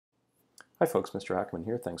Hi folks, Mr. Ackerman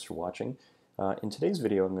here. Thanks for watching. In today's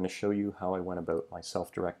video I'm going to show you how I went about my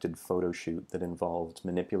self-directed photo shoot that involved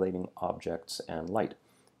manipulating objects and light.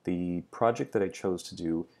 The project that I chose to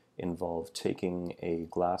do involved taking a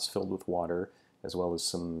glass filled with water as well as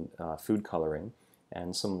some food coloring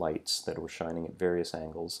and some lights that were shining at various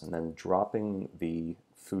angles, and then dropping the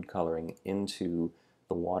food coloring into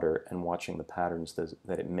the water and watching the patterns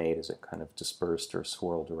that it made as it kind of dispersed or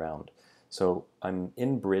swirled around. So I'm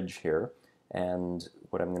in Bridge here, and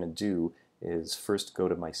what I'm going to do is first go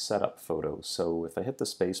to my setup photo. So if I hit the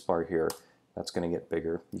space bar here, that's going to get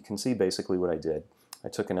bigger. You can see basically what I did. I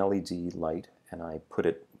took an LED light and I put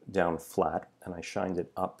it down flat and I shined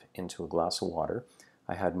it up into a glass of water.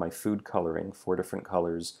 I had my food coloring, 4 different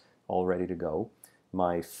colors, all ready to go.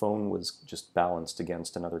 My phone was just balanced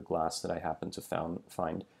against another glass that I happened to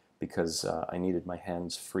find because I needed my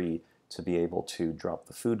hands free to be able to drop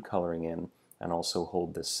the food coloring in and also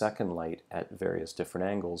hold this second light at various different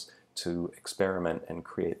angles to experiment and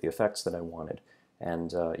create the effects that I wanted.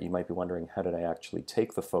 And you might be wondering, how did I actually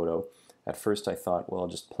take the photo? At first I thought, well, I'll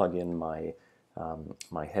just plug in my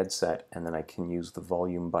my headset and then I can use the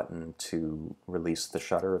volume button to release the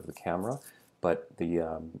shutter of the camera, but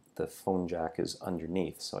the phone jack is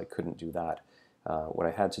underneath, so I couldn't do that. What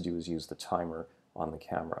I had to do is use the timer on the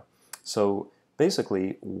camera. So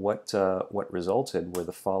basically what resulted were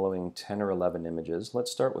the following 10 or 11 images. Let's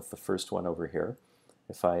start with the first one over here.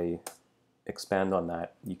 If I expand on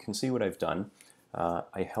that, you can see what I've done.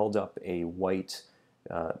 I held up a white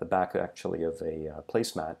the back actually of a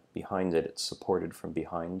placemat. Behind it, it's supported from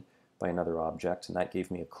behind by another object, and that gave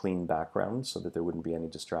me a clean background so that there wouldn't be any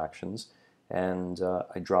distractions. And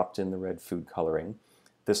I dropped in the red food coloring.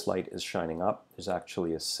 This light is shining up. There's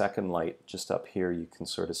actually a second light just up here you can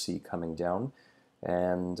sort of see coming down.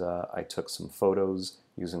 And I took some photos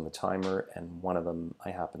using the timer, and one of them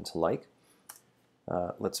I happen to like.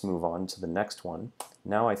 Let's move on to the next one.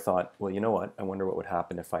 Now I thought, well, you know what? I wonder what would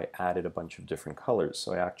happen if I added a bunch of different colors.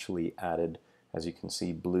 So I actually added, as you can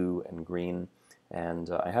see, blue and green,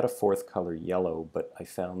 and I had a fourth color, yellow, but I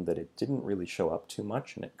found that it didn't really show up too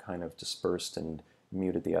much, and it kind of dispersed and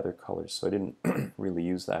muted the other colors, so I didn't really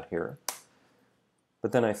use that here.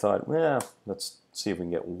 But then I thought, well, let's see if we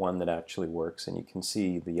can get one that actually works, and you can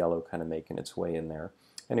see the yellow kind of making its way in there.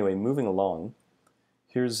 Anyway, moving along,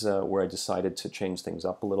 here's where I decided to change things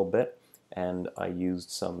up a little bit, and I used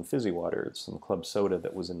some fizzy water, some club soda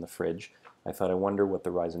that was in the fridge. I thought, I wonder what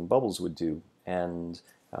the rising bubbles would do, and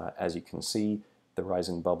as you can see, the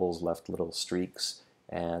rising bubbles left little streaks,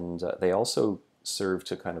 and they also serve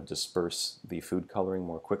to kind of disperse the food coloring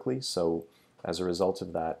more quickly. So as a result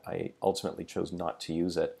of that, I ultimately chose not to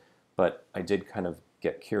use it, but I did kind of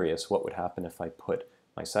get curious what would happen if I put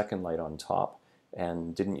my second light on top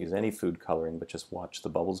and didn't use any food coloring but just watch the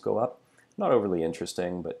bubbles go up. Not overly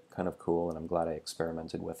interesting, but kind of cool, and I'm glad I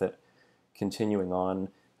experimented with it. Continuing on,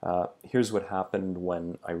 here's what happened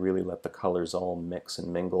when I really let the colors all mix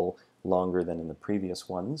and mingle longer than in the previous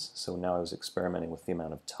ones. So now I was experimenting with the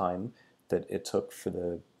amount of time that it took for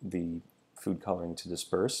the food coloring to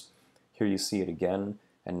disperse. Here you see it again,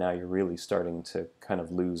 and now you're really starting to kind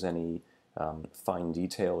of lose any fine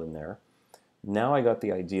detail in there. Now I got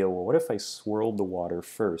the idea, well, what if I swirled the water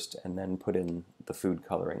first and then put in the food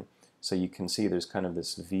coloring? So you can see there's kind of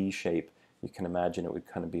this V shape. You can imagine it would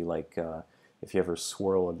kind of be like if you ever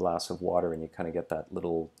swirl a glass of water and you kind of get that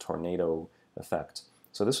little tornado effect.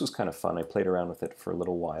 So this was kind of fun. I played around with it for a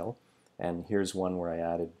little while. And here's one where I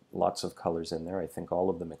added lots of colors in there. I think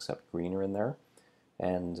all of them except green are in there.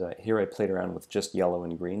 And here I played around with just yellow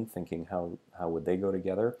and green, thinking how would they go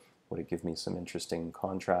together? Would it give me some interesting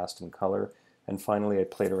contrast and color? And finally I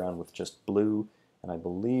played around with just blue, and I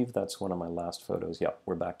believe that's one of my last photos. Yep,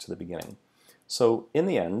 we're back to the beginning. So in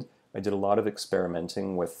the end, I did a lot of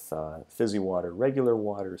experimenting with fizzy water, regular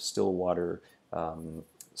water, still water,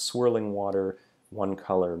 swirling water, one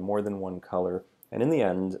color, more than one color, and in the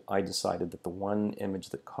end I decided that the one image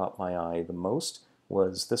that caught my eye the most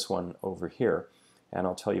was this one over here, and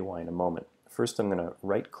I'll tell you why in a moment. First I'm going to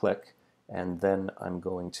right click, and then I'm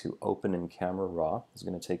going to open in Camera Raw. It's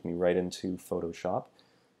going to take me right into Photoshop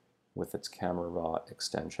with its Camera Raw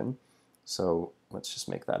extension. So let's just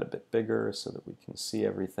make that a bit bigger so that we can see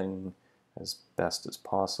everything as best as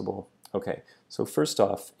possible. Okay, so first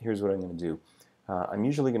off, here's what I'm going to do. I'm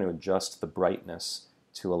usually going to adjust the brightness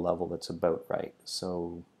to a level that's about right.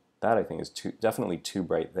 So that I think is definitely too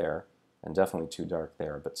bright there, and definitely too dark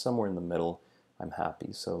there, but somewhere in the middle I'm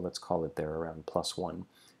happy. So let's call it there around +1.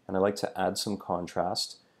 And I like to add some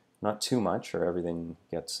contrast, not too much or everything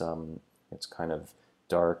gets kind of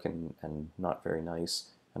dark and not very nice,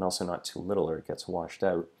 and also not too little or it gets washed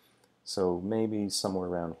out. So maybe somewhere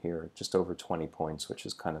around here, just over 20 points, which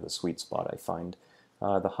is kind of the sweet spot I find.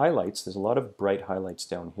 The highlights, there's a lot of bright highlights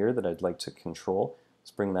down here that I'd like to control.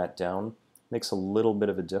 Let's bring that down. Makes a little bit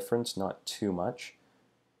of a difference, not too much.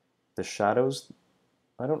 The shadows,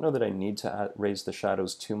 I don't know that I need to raise the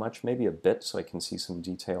shadows too much, maybe a bit so I can see some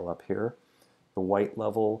detail up here. The white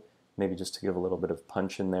level, maybe just to give a little bit of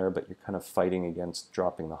punch in there, but you're kind of fighting against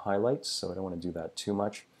dropping the highlights, so I don't want to do that too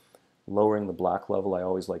much. Lowering the black level, I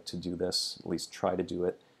always like to do this, at least try to do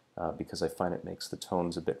it, because I find it makes the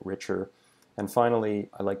tones a bit richer. And finally,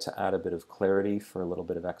 I like to add a bit of clarity for a little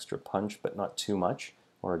bit of extra punch, but not too much,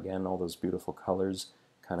 or again, all those beautiful colors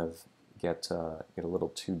kind of get a little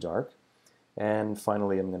too dark. And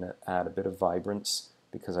finally, I'm going to add a bit of vibrance,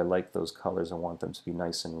 because I like those colors. I want them to be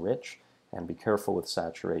nice and rich, and be careful with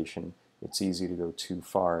saturation. It's easy to go too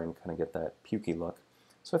far and kind of get that pukey look.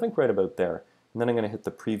 So I think right about there. And then I'm going to hit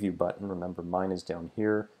the preview button. Remember, mine is down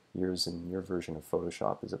here. Yours in your version of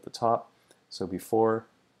Photoshop is at the top. So before,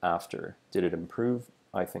 after. Did it improve?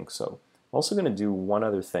 I think so. I'm also going to do one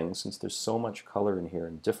other thing. Since there's so much color in here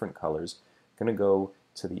and different colors, I'm going to go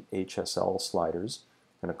to the HSL sliders.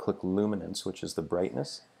 I'm going to click Luminance, which is the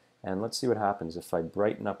brightness. And let's see what happens. If I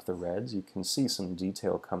brighten up the reds, you can see some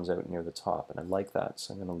detail comes out near the top, and I like that,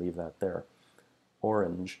 so I'm going to leave that there.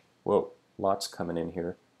 Orange, whoa, lots coming in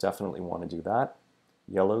here. Definitely want to do that.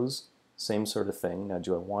 Yellows, same sort of thing. Now,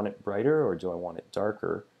 do I want it brighter or do I want it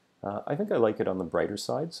darker? I think I like it on the brighter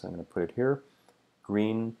side, so I'm going to put it here.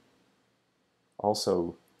 Green,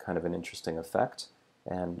 also kind of an interesting effect.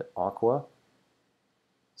 And aqua,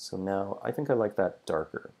 so now I think I like that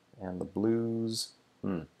darker. And the blues,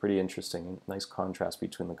 pretty interesting. Nice contrast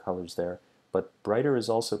between the colors there. But brighter is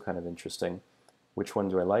also kind of interesting. Which one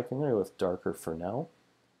do I like? I'm going to go with darker for now.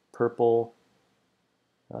 Purple,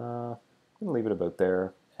 I'm going to leave it about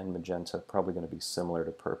there. And magenta, probably going to be similar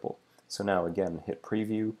to purple. So now again, hit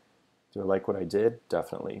preview. Do I like what I did?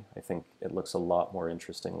 Definitely. I think it looks a lot more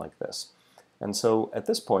interesting like this. And so at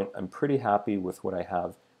this point, I'm pretty happy with what I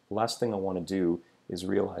have. The last thing I want to do is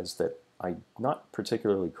realize that I'm not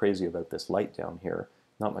particularly crazy about this light down here.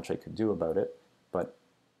 Not much I could do about it, but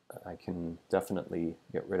I can definitely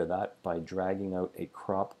get rid of that by dragging out a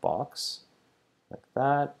crop box like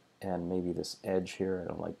that, and maybe this edge here I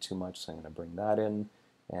don't like too much, so I'm going to bring that in,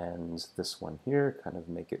 and this one here, kind of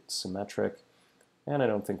make it symmetric, and I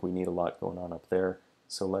don't think we need a lot going on up there,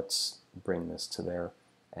 so let's bring this to there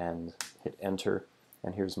and hit enter,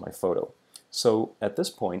 and here's my photo. So at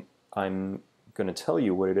this point, I'm going to tell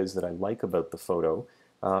you what it is that I like about the photo.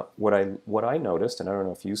 What I noticed, and I don't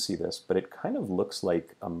know if you see this, but it kind of looks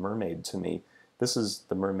like a mermaid to me. This is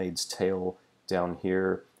the mermaid's tail down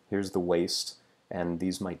here. Here's the waist, and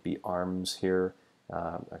these might be arms here.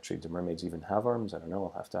 Actually, do mermaids even have arms? I don't know.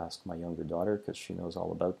 I'll have to ask my younger daughter because she knows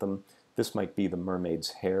all about them. This might be the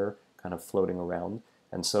mermaid's hair kind of floating around.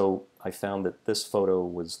 And so I found that this photo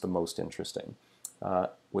was the most interesting.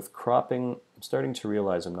 With cropping, I'm starting to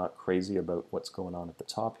realize I'm not crazy about what's going on at the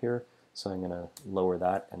top here, so I'm going to lower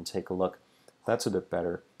that and take a look. That's a bit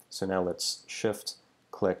better. So now let's shift,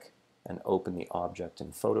 click, and open the object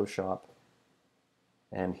in Photoshop.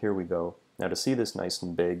 And here we go. Now to see this nice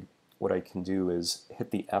and big, what I can do is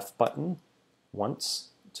hit the F button once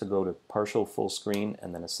to go to partial full screen,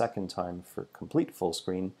 and then a second time for complete full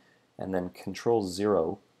screen, and then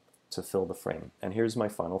Control-0 to fill the frame. And here's my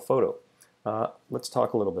final photo. Let's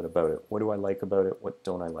talk a little bit about it. What do I like about it? What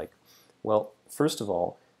don't I like? Well, first of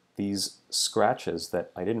all, these scratches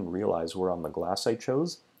that I didn't realize were on the glass I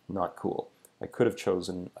chose, not cool. I could have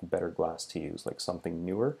chosen a better glass to use, like something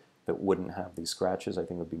newer that wouldn't have these scratches. I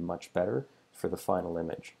think it would be much better for the final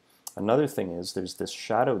image. Another thing is there's this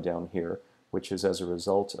shadow down here, which is as a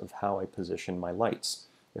result of how I position my lights.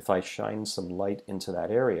 If I shine some light into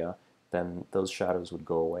that area, then those shadows would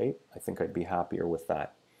go away. I think I'd be happier with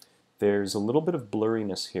that. There's a little bit of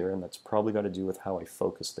blurriness here, and that's probably got to do with how I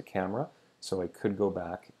focus the camera, so I could go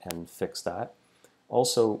back and fix that.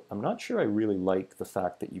 Also, I'm not sure I really like the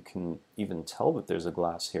fact that you can even tell that there's a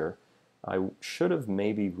glass here. I should have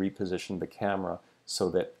maybe repositioned the camera so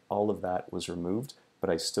that all of that was removed, but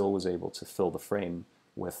I still was able to fill the frame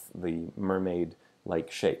with the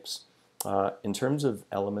mermaid-like shapes. In terms of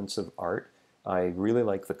elements of art, I really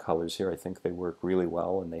like the colors here. I think they work really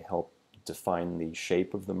well, and they help define the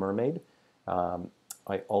shape of the mermaid.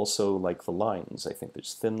 I also like the lines. I think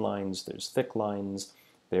there's thin lines, there's thick lines,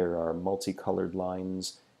 there are multicolored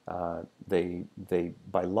lines. They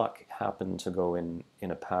by luck happen to go in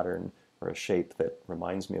a pattern or a shape that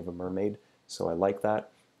reminds me of a mermaid, so I like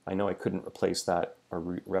that. I know I couldn't replace that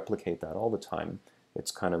or replicate that all the time.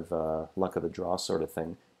 It's kind of luck of the draw sort of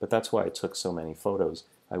thing, but that's why I took so many photos.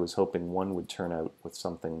 I was hoping one would turn out with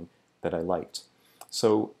something that I liked.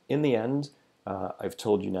 So in the end, I've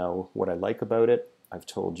told you now what I like about it. I've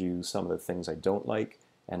told you some of the things I don't like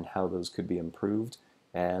and how those could be improved,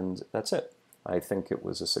 and that's it. I think it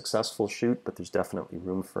was a successful shoot, but there's definitely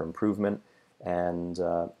room for improvement. And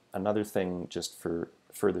another thing, just for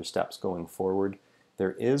further steps going forward,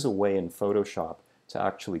 there is a way in Photoshop to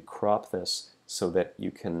actually crop this so that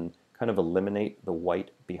you can kind of eliminate the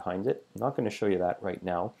white behind it. I'm not going to show you that right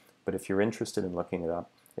now, but if you're interested in looking it up,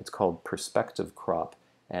 it's called perspective crop,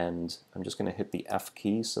 and I'm just going to hit the F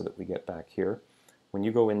key so that we get back here. When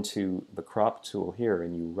you go into the crop tool here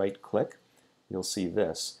and you right click, you'll see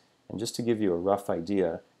this. And just to give you a rough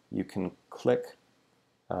idea, you can click,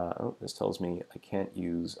 oh, this tells me I can't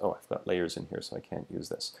use, oh, I've got layers in here so I can't use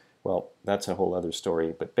this. Well, that's a whole other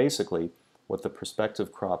story, but basically what the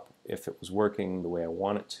perspective crop, if it was working the way I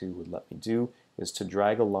want it to, would let me do is to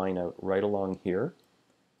drag a line out right along here,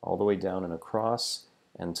 all the way down and across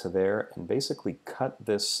and to there, and basically cut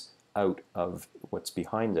this out of what's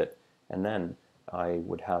behind it, and then I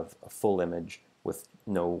would have a full image with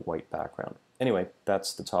no white background. Anyway,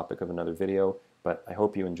 that's the topic of another video, but I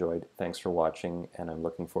hope you enjoyed. Thanks for watching, and I'm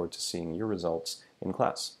looking forward to seeing your results in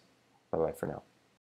class. Bye-bye for now.